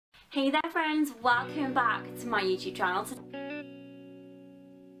Hey there friends, welcome back to my YouTube channel.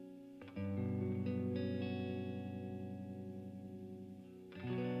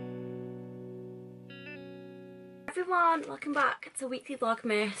 Everyone, welcome back to weekly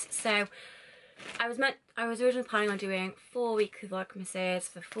Vlogmas. So I was originally planning on doing 4 weekly Vlogmases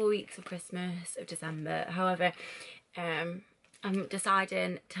for 4 weeks of Christmas of December. However, I'm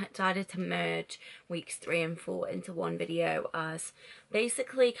decided to merge weeks 3 and 4 into one video, as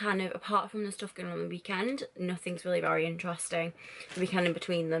basically kind of apart from the stuff going on the weekend, nothing's really very interesting the weekend in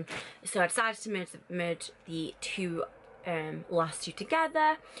between them. So I decided to merge the two last two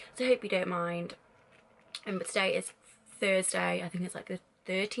together. So I hope you don't mind. But today is Thursday, I think it's like the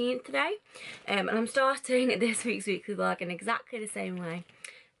 13th today, and I'm starting this week's weekly vlog in exactly the same way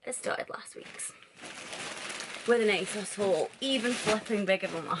as started last week's, with an ASOS haul, even flipping bigger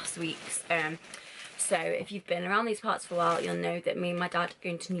than last week's. So if you've been around these parts for a while, you'll know that me and my dad are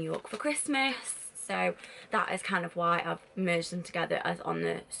going to New York for Christmas, so that is kind of why I've merged them together as on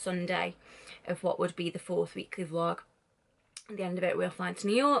the Sunday of what would be the 4th weekly vlog. At the end of it, we're flying to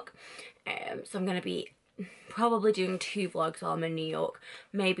New York, so I'm going to be probably doing 2 vlogs while I'm in New York,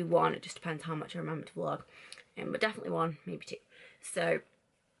 maybe 1, it just depends how much I remember to vlog, but definitely 1, maybe 2. So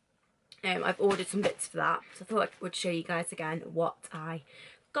I've ordered some bits for that, so I thought I would show you guys again what I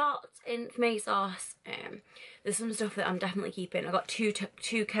got in from ASOS. There's some stuff that I'm definitely keeping. I got two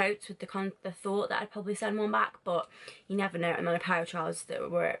coats with the thought that I'd probably send one back, but you never know, and then a pair of trousers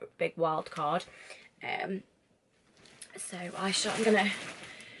that were a big wild card. So I'm gonna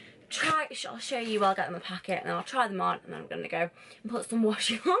I'll show you while I get them in the packet, and then I'll try them on, and then I'm gonna go and put some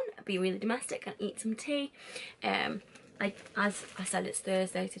washing on, be really domestic and eat some tea. As I said, it's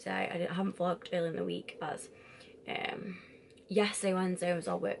Thursday today. I haven't vlogged early in the week, as yesterday, Wednesday was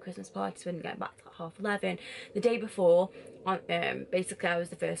our work Christmas party, so we didn't get back till 11:30. The day before, basically I was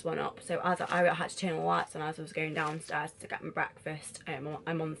the first one up, so as I had to turn all the lights on as I was going downstairs to get my breakfast. I'm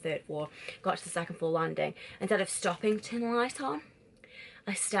on the 3rd floor, got to the 2nd floor landing. Instead of stopping to turn the light on,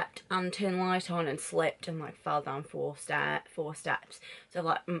 I stepped and turned the light on and slipped and like fell down 4 steps. So I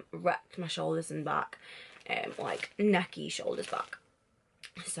like wrecked my shoulders and back, like necky shoulders back.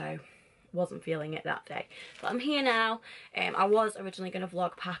 So wasn't feeling it that day, but I'm here now. I was originally going to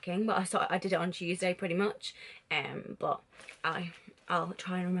vlog packing, but I did it on Tuesday pretty much. But I'll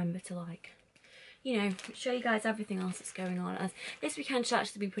try and remember to, like, you know, show you guys everything else that's going on, as this weekend should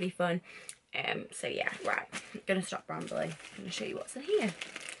actually be pretty fun. So yeah, right, I'm gonna stop rambling. I'm gonna show you what's in here,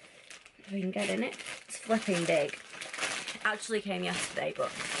 if we can get in it. It's flipping big. It actually came yesterday,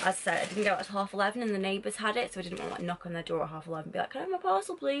 but as I said, I didn't go out till 11:30 and the neighbours had it, so I didn't want to like knock on their door at 11:30 and be like, can I have my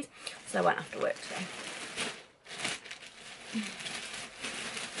parcel please? So I went after work today.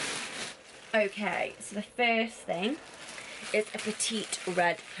 Okay, so the first thing is a petite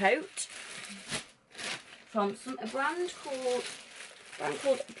red coat from a brand called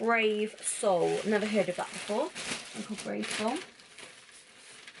Brave Soul. Never heard of that before. It's called Brave Soul.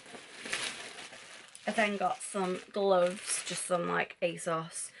 I then got some gloves, just some like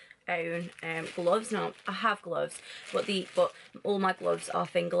ASOS own gloves. Now I have gloves, but all my gloves are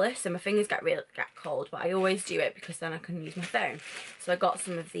fingerless, so my fingers get cold. But I always do it because then I can use my phone. So I got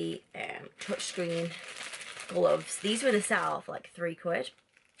some of the touchscreen gloves. These were the sale for like £3,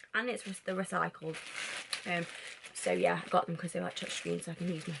 and it's the recycled. So yeah, I got them because they like touchscreen, so I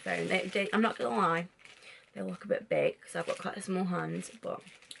can use my phone. I'm not gonna lie, they look a bit big because I've got quite small hands, but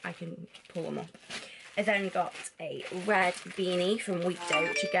I can pull them up. I then got a red beanie from Weekday,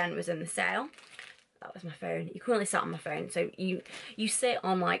 which again was in the sale. That was my phone. You currently sat on my phone, so you sit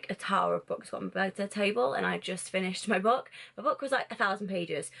on like a tower of books on my bedside table, and I just finished my book. My book was like 1,000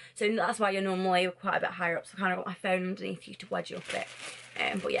 pages, so that's why you're normally quite a bit higher up. So I kind of got my phone underneath you to wedge you up a bit.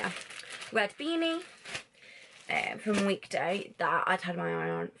 But yeah, red beanie. From Weekday that I'd had my eye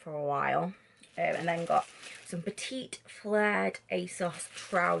on for a while, and then got some petite flared ASOS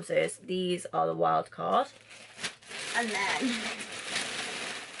trousers. These are the wild card. And then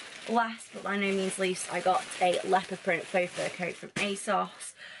last but by no means least, I got a leopard print faux fur coat from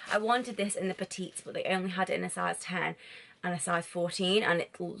ASOS. I wanted this in the petites, but they only had it in a size 10 and a size 14, and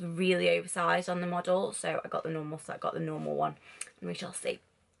it's really oversized on the model, so I got the normal one, and we shall see.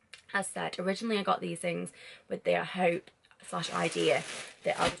 As said, originally I got these things with the hope / idea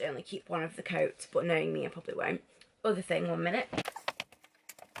that I would only keep one of the coats, but knowing me, I probably won't. Other thing, 1 minute.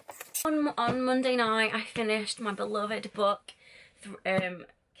 On Monday night, I finished my beloved book,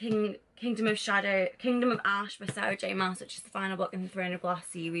 Kingdom of Ash by Sarah J Maas, which is the final book in the Throne of Glass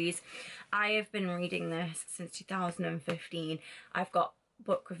series. I have been reading this since 2015. I've got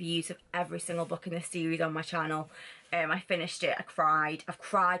book reviews of every single book in this series on my channel. I finished it. I cried. I've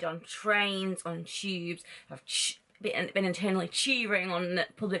cried on trains, on tubes. I've been internally cheering on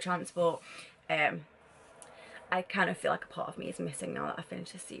public transport. I kind of feel like a part of me is missing now that I've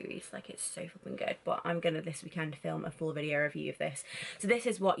finished the series. Like, it's so flipping good. But I'm gonna this weekend film a full video review of this. So this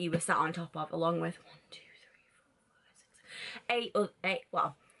is what you were sat on top of, along with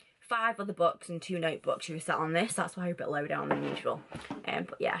 5 other books and 2 notebooks. You were sat on this. That's why you're a bit lower down than usual.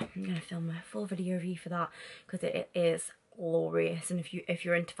 But yeah, I'm gonna film a full video review for that because it is glorious. And if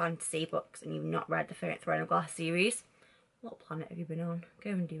you're into fantasy books and you've not read the Throne of Glass series, what planet have you been on? Go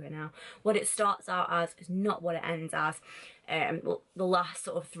and do it now. What it starts out as is not what it ends as. The last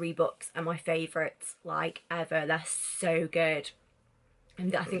sort of 3 books are my favourites, like, ever. They're so good.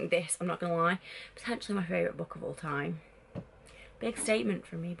 And I think this, I'm not gonna lie, potentially my favourite book of all time. Big statement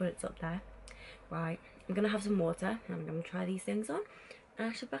from me, but it's up there. Right, I'm gonna have some water and I'm gonna try these things on, and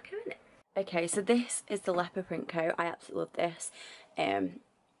I shall be back in a minute. Okay, so this is the leopard print coat. I absolutely love this.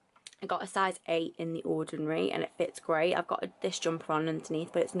 I got a size 8 in the ordinary and it fits great. I've got this jumper on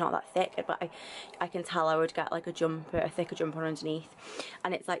underneath, but it's not that thick, but I can tell I would get like a thicker jumper on underneath,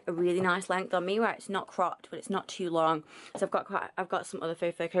 and it's like a really nice length on me where it's not cropped but it's not too long. So I've got some other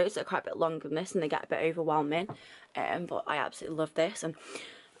faux fur coats that are quite a bit longer than this and they get a bit overwhelming, but I absolutely love this, and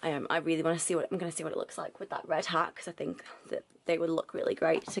I really want to see I'm going to see what it looks like with that red hat, because I think that they would look really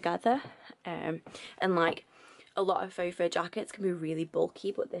great together. And like, a lot of faux fur jackets can be really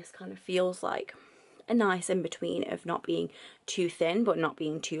bulky, but this kind of feels like a nice in between of not being too thin but not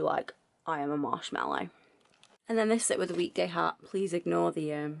being too like I am a marshmallow. And then this is it with a weekday hat. Please ignore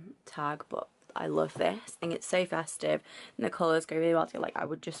the tag, but I love this. I think it's so festive and the colours go really well together. Like, I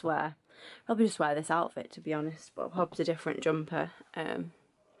would just probably just wear this outfit, to be honest, but probably a different jumper.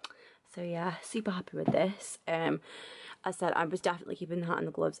 So yeah, super happy with this. As I said, I was definitely keeping the hat and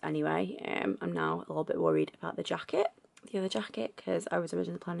the gloves anyway. I'm now a little bit worried about the other jacket, because I was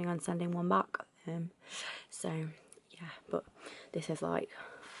originally planning on sending one back. So yeah, but this is like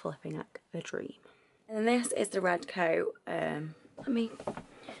flipping like a dream. And then this is the red coat. Is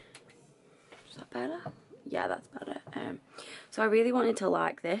that better? Yeah, that's better. So I really wanted to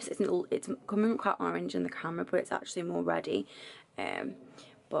like this. It's coming quite orange in the camera, but it's actually more reddy.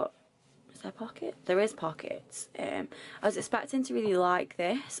 But is there pockets? There is pockets. I was expecting to really like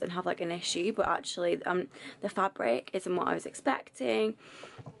this and have like an issue, but actually the fabric isn't what I was expecting.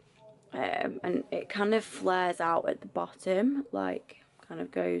 And it kind of flares out at the bottom, like kind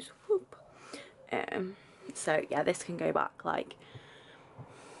of goes whoop. So yeah, this can go back. Like,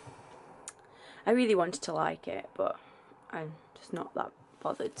 I really wanted to like it, but I'm just not that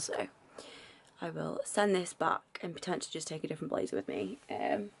bothered, so I will send this back and potentially just take a different blazer with me.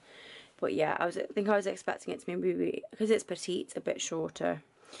 But yeah, I think I was expecting it to maybe, because it's petite, a bit shorter,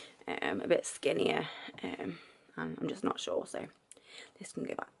 a bit skinnier, and I'm just not sure, so this can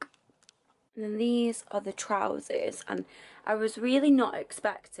go back. And then these are the trousers, and I was really not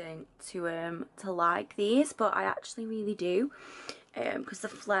expecting to like these, but I actually really do, because the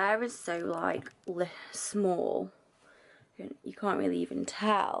flare is so like small, you can't really even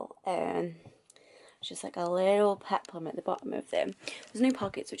tell. It's just like a little peplum at the bottom of them. There's no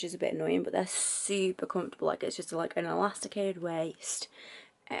pockets, which is a bit annoying, but they're super comfortable. Like, it's just like an elasticated waist,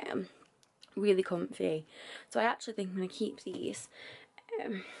 really comfy. So I actually think I'm gonna keep these,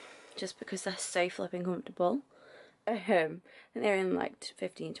 just because they're so flipping comfortable. I think they're in like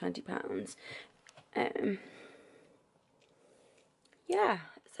 £15–20. Yeah,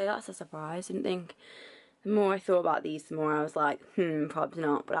 so that's a surprise. I didn't think. The more I thought about these, the more I was like, probably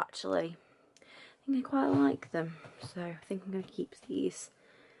not. But actually, I think I quite like them, so I think I'm going to keep these.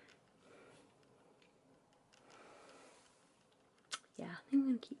 Yeah, I think I'm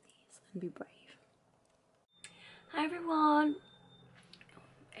going to keep these and be brave. Hi everyone!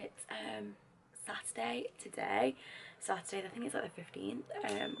 It's Saturday today. Saturday, I think it's like the 15th.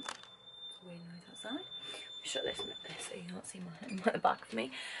 It's a weird noise outside. Shut this so you can't see my the back of me.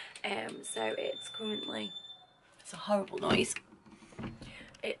 So it's currently, it's a horrible noise.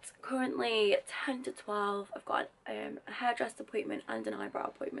 It's currently 10 to 12. I've got a hairdresser appointment and an eyebrow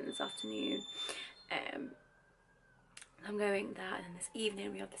appointment this afternoon. I'm going there, and then this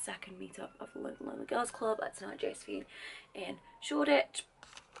evening we have the second meetup of the London Girls Club at St Josephine in Shoreditch,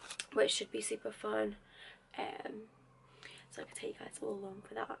 which should be super fun. So I could take you guys all along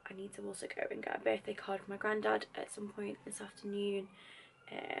for that. I need to also go and get a birthday card for my granddad at some point this afternoon.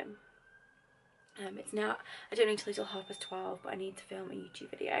 It's now, I don't need to leave till 12:30, but I need to film a YouTube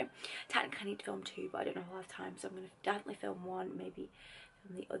video. Technically I need to film 2, but I don't know if I'll have time, so I'm going to definitely film 1, maybe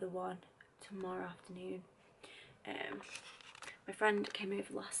film the other one tomorrow afternoon. My friend came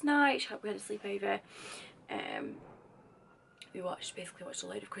over last night, we had a sleepover, we basically watched a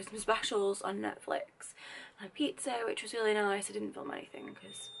load of Christmas specials on Netflix. I had pizza, which was really nice. I didn't film anything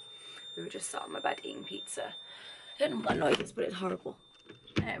because we were just sat on my bed eating pizza. I don't know what that noise is, but it's horrible.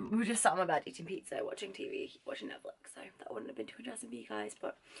 We were just sat on my bed eating pizza, watching TV, watching Netflix, so that wouldn't have been too interesting for you guys,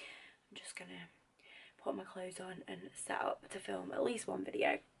 but I'm just gonna put my clothes on and set up to film at least one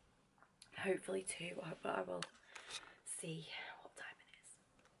video, hopefully two, but I will see what time it is.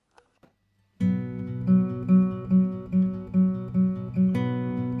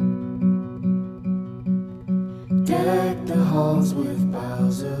 Deck the halls with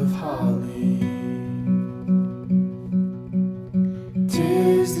boughs of holly.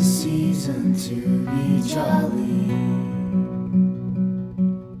 'Tis the season to be jolly.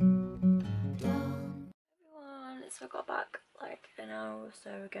 Everyone, so I got back like an hour or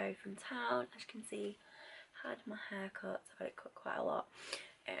so ago from town. As you can see, had my hair cut. I've had it cut quite a lot,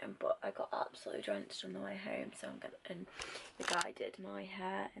 but I got absolutely drenched on the way home. So I'm gonna, and the guy did my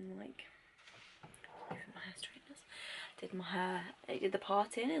hair in like, my hair straighteners. Did my hair, he did the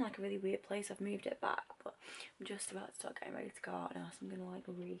parting in like a really weird place. I've moved it back, but I'm just about to start getting ready to go out now, so I'm gonna like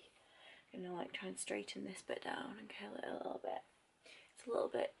try and straighten this bit down and curl it a little bit. It's a little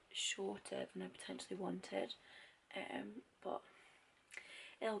bit shorter than I potentially wanted, but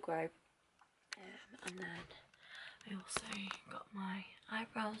it'll grow. And then I also got my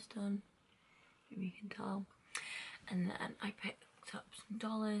eyebrows done, maybe you can tell, and then I picked up some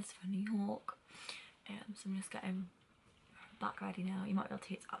dollars for New York, so I'm just getting back ready now. You might be able to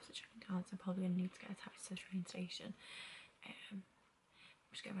hear it's absolutely shutting down, so I'm probably going to need to get a taxi to the train station. I'm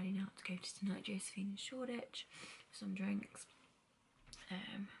just getting ready now to go to tonight Josephine in Shoreditch for some drinks. So yeah,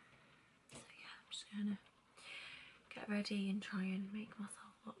 I'm just going to get ready and try and make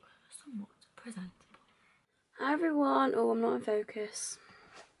myself look somewhat presentable. Hi everyone. Oh, I'm not in focus.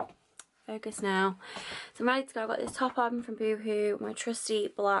 Focus now. So I'm ready to go. I've got this top on from Boohoo, my trusty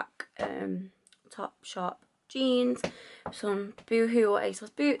black Topshop jeans, some Boohoo or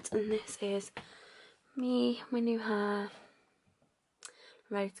ASOS boots, and this is me, my new hair. I'm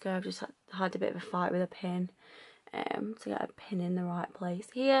ready to go. I've just had a bit of a fight with a pin to get a pin in the right place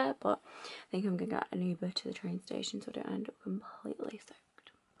here, but I think I'm gonna get an Uber to the train station so I don't end up completely soaked.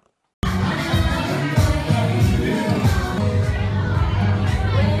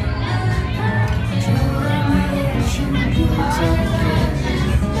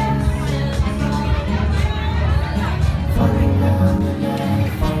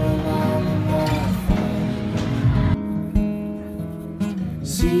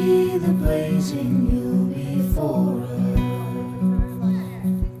 See the blazing you'll be for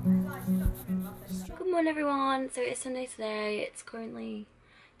Good morning everyone, so it's Sunday today. It's currently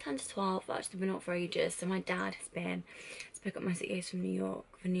 10 to 12, I've actually been up for ages. So my dad has been to pick up my suitcase from New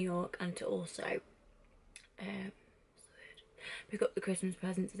York and to also pick up the Christmas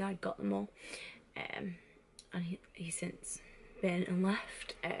presents. His dad got them all, and he's since been and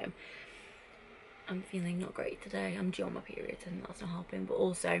left. I'm feeling not great today. I'm due on my period and that's not helping, but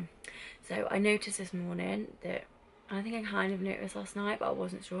also, so I noticed this morning that, I think I kind of noticed last night, but I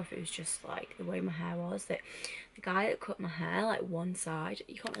wasn't sure if it was just like the way my hair was, that the guy that cut my hair, like one side,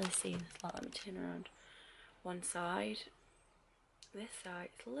 you can't really see in this light, let me turn around, one side, this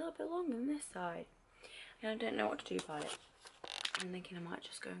side, it's a little bit longer than this side, and I don't know what to do about it. I'm thinking I might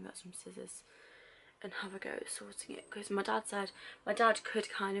just go and get some scissors and have a go at sorting it, because my dad said my dad could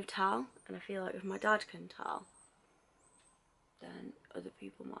kind of tell, and I feel like if my dad can tell, then other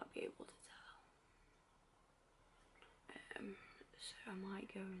people might be able to tell. So I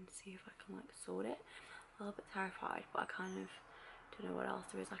might go and see if I can like sort it. I'm a little bit terrified, but I kind of don't know what else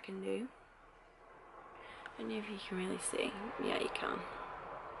there is I can do. I don't know if you can really see. Yeah, you can.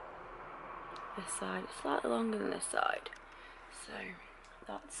 This side is slightly longer than this side, so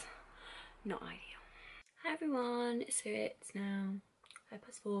that's not ideal. Hi everyone, so it's now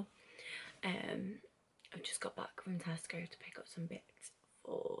 4:05. I've just got back from Tesco to pick up some bits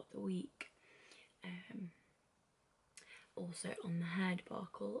for the week. Also on the hair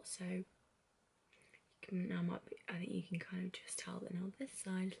debacle, so you can, now might be, I think you can kind of just tell that now this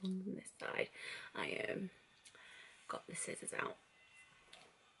side is longer than this side. I got the scissors out.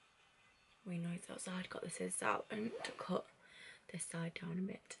 Really nice outside, got the scissors out and to cut this side down a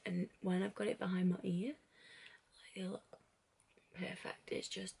bit, and when I've got it behind my ear, like they look perfect. It's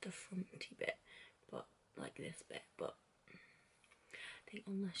just the fronty bit, but like this bit, but I think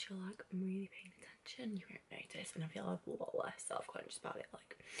unless you're like really paying attention, you won't notice, and I feel like a lot less self-conscious about it.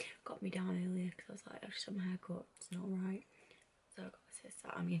 Like, got me down earlier because I was like, I've just had my hair cut, it's not right, so I got my scissors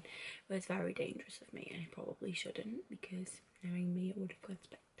out. I mean, it was very dangerous of me, and I probably shouldn't, because knowing me, it would have gone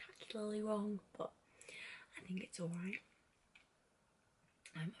spectacularly wrong, but I think it's alright.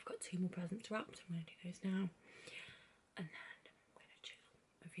 I've got 2 more presents wrapped, so I'm going to do those now. And then I'm going to chill.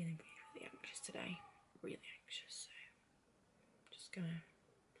 I'm feeling really anxious today. Really anxious, so I'm just going to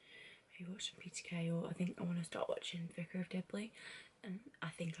maybe watch some PTK, or I think I want to start watching Vicar of Dibley. And I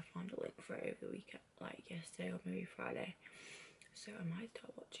think I found a link for it over the weekend, like yesterday or maybe Friday. So I might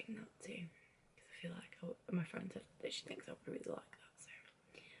start watching that too. Because I feel like my friend said that she thinks I would really like that, so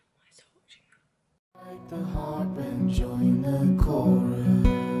I might start watching that. Like the harp and join the chorus.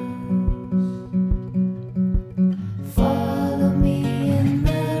 Follow me in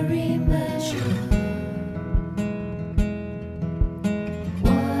merry measure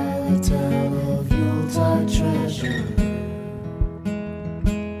while I tell of Yuletide treasure.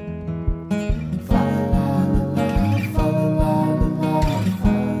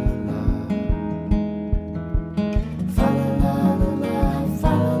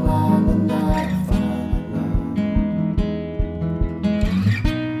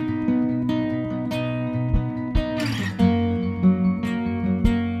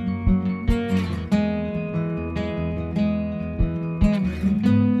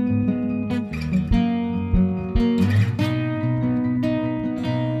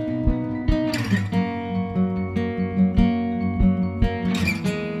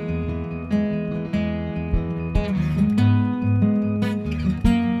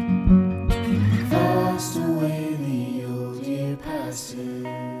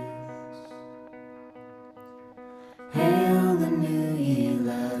 Hail the new year,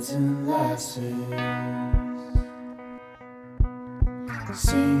 lads and lasses.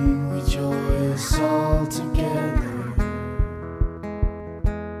 Sing we joyous all together,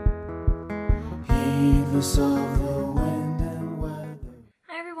 heedless of the wind and weather.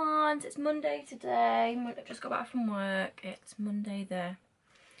 Hi everyone, so it's Monday today. I've just got back from work. It's Monday the,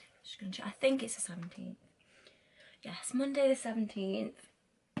 just gonna check, I think it's the 17th. Yes, Monday the 17th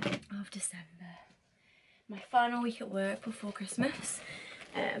of December. My final week at work before Christmas.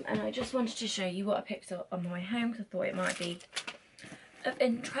 And I just wanted to show you what I picked up on my way home because I thought it might be of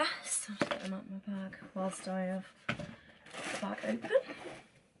interest. I'll just get them out of my bag whilst I have the bag open.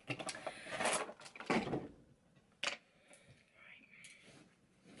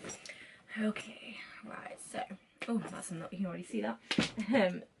 Okay, right, so, oh, that's not, you can already see that.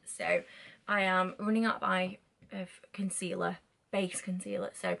 So, I am running out of concealer, base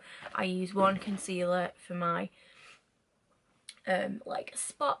concealer. So, I use one concealer for my, like,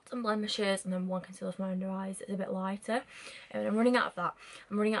 spots and blemishes, and then one concealer for my under eyes that's a bit lighter. And I'm running out of that.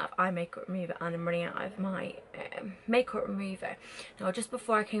 I'm running out of eye makeup remover, and I'm running out of my makeup remover. Now, just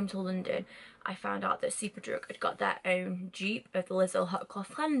before I came to London, I found out that Superdrug had got their own dupe of the Lizzle Hot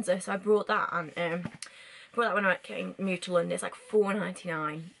Cloth Cleanser, so I brought that, and brought that when I moved to London. It's like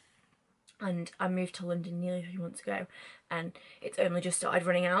 £4.99, and I moved to London nearly 3 months ago, and it's only just started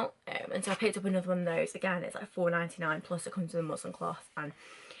running out, and so I picked up another one of those. Again, it's like £4.99, plus it comes with a muslin cloth, and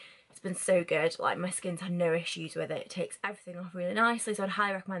it's been so good. Like, my skin's had no issues with it. It takes everything off really nicely, so I'd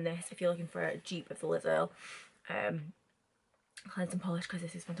highly recommend this if you're looking for a dupe of the Lizzle cleanse and polish, because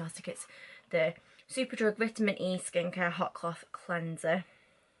this is fantastic. It's the Superdrug Vitamin E Skincare Hot Cloth Cleanser.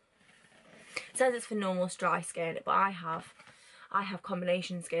 It says it's for normal dry skin, but I have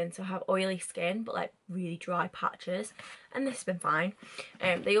combination skin, so I have oily skin but like really dry patches, and this has been fine.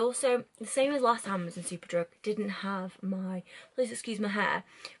 They also, the same as last time I was in Superdrug, didn't have my, please excuse my hair,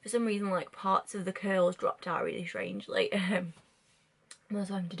 for some reason like parts of the curls dropped out really strangely. I was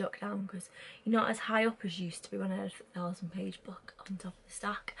having to duck down because you're not as high up as you used to be when I had a 1000-page book on top of the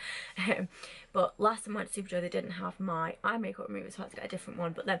stack. But last time I went to Superdrug, they didn't have my eye makeup remover, so I had to get a different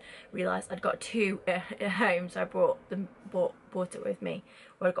one. But then realised I'd got 2 at home, so I brought it with me.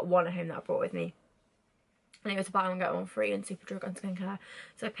 Or I got 1 at home that I brought with me. And it was buy one get one free in Superdrug on skincare.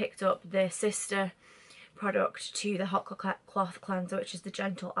 So I picked up the sister product to the Hot Cloth Cleanser, which is the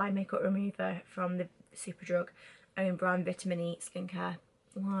gentle eye makeup remover from the Superdrug own brand Vitamin E skincare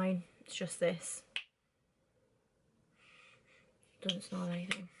line. It's just this. Doesn't smell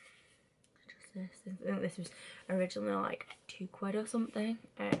anything. It's just this. I think this was originally like £2 or something,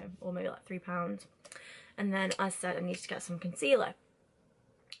 or maybe like £3. And then, as I said, I need to get some concealer.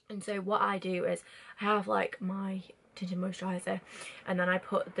 And so what I do is I have like my tinted moisturiser, and then I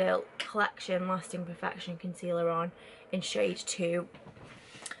put the Collection Lasting Perfection concealer on in shade 2.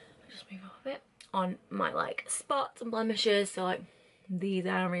 I'll just move off a bit. On my like spots and blemishes, so like these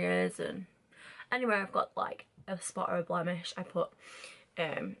areas, and anywhere I've got like a spot or a blemish, I put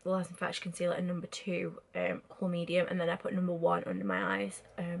the Lasting Perfection concealer in number 2, cool medium, and then I put number 1 under my eyes,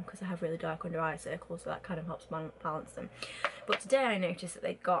 because I have really dark under eye circles, so that kind of helps balance them. But today I noticed that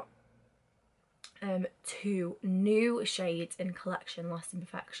they'd got two new shades in collection Lasting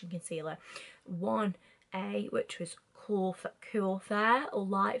Perfection concealer. 1A, which was cool fair or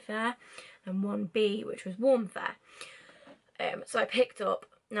light fair, and 1B, which was warm fair. So I picked up,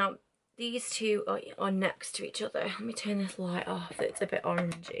 now these two are next to each other. Let me turn this light off, it's a bit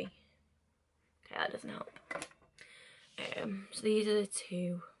orangey. Okay, that doesn't help. So these are the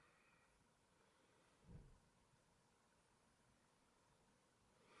two.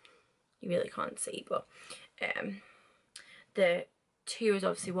 You really can't see, but the 2 is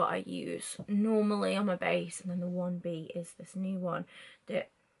obviously what I use normally on my base, and then the 1B is this new one that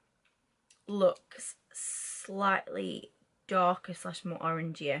looks slightly darker / more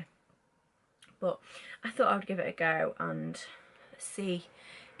orangier. But I thought I would give it a go and see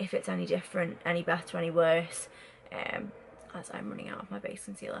if it's any different, any better, any worse, as I'm running out of my base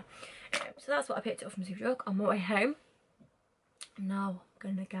concealer. So that's what I picked up from Superdrug on my way home. I'm now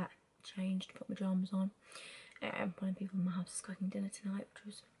gonna get changed, put my pajamas on. One of the people in my house is cooking dinner tonight, which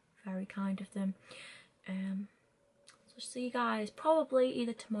was very kind of them. So I'll see you guys probably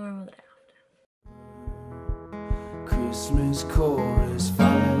either tomorrow or the day after. Christmas chorus, fa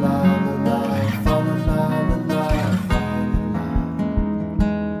la la la, fa la la la la,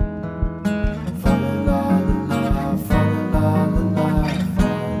 fa la la la, fa la la la la, fa la la la, fa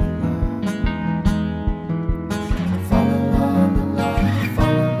la la la la, fa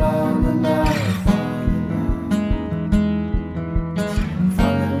la la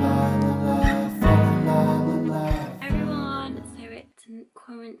la. Everyone, so it's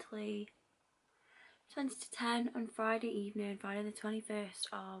currently 20 to 10 on Friday evening, Friday the 21st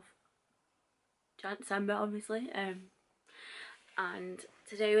of December, obviously. And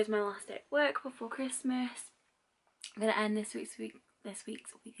today was my last day at work before Christmas. I'm gonna end this week's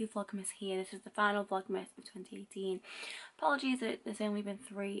weekly Vlogmas here. This is the final Vlogmas of 2018. Apologies that there's only been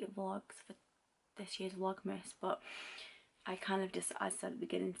 3 vlogs for this year's Vlogmas, but I kind of just, as I said at the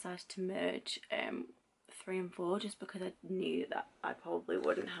beginning, decided to merge 3 and 4 just because I knew that I probably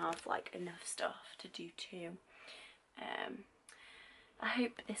wouldn't have like enough stuff to do 2. I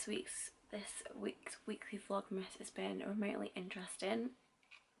hope this week's weekly Vlogmas has been remotely interesting.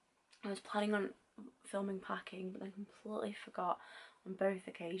 I was planning on filming packing, but I completely forgot on both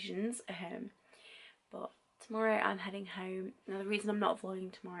occasions. But tomorrow I'm heading home. Now the reason I'm not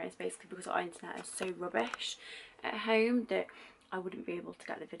vlogging tomorrow is basically because our internet is so rubbish at home that I wouldn't be able to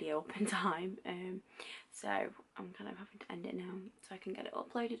get the video up in time. So I'm kind of having to end it now so I can get it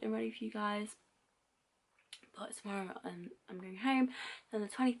uploaded and ready for you guys. But tomorrow I'm going home. Then the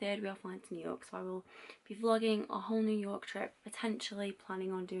 23rd we are flying to New York, so I will be vlogging a whole New York trip, potentially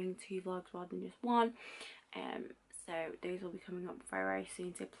planning on doing 2 vlogs rather than just 1. So those will be coming up very, very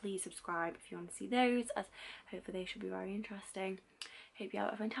soon, so please subscribe if you want to see those, as hopefully they should be very interesting. Hope you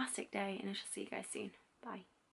have a fantastic day, and I shall see you guys soon. Bye.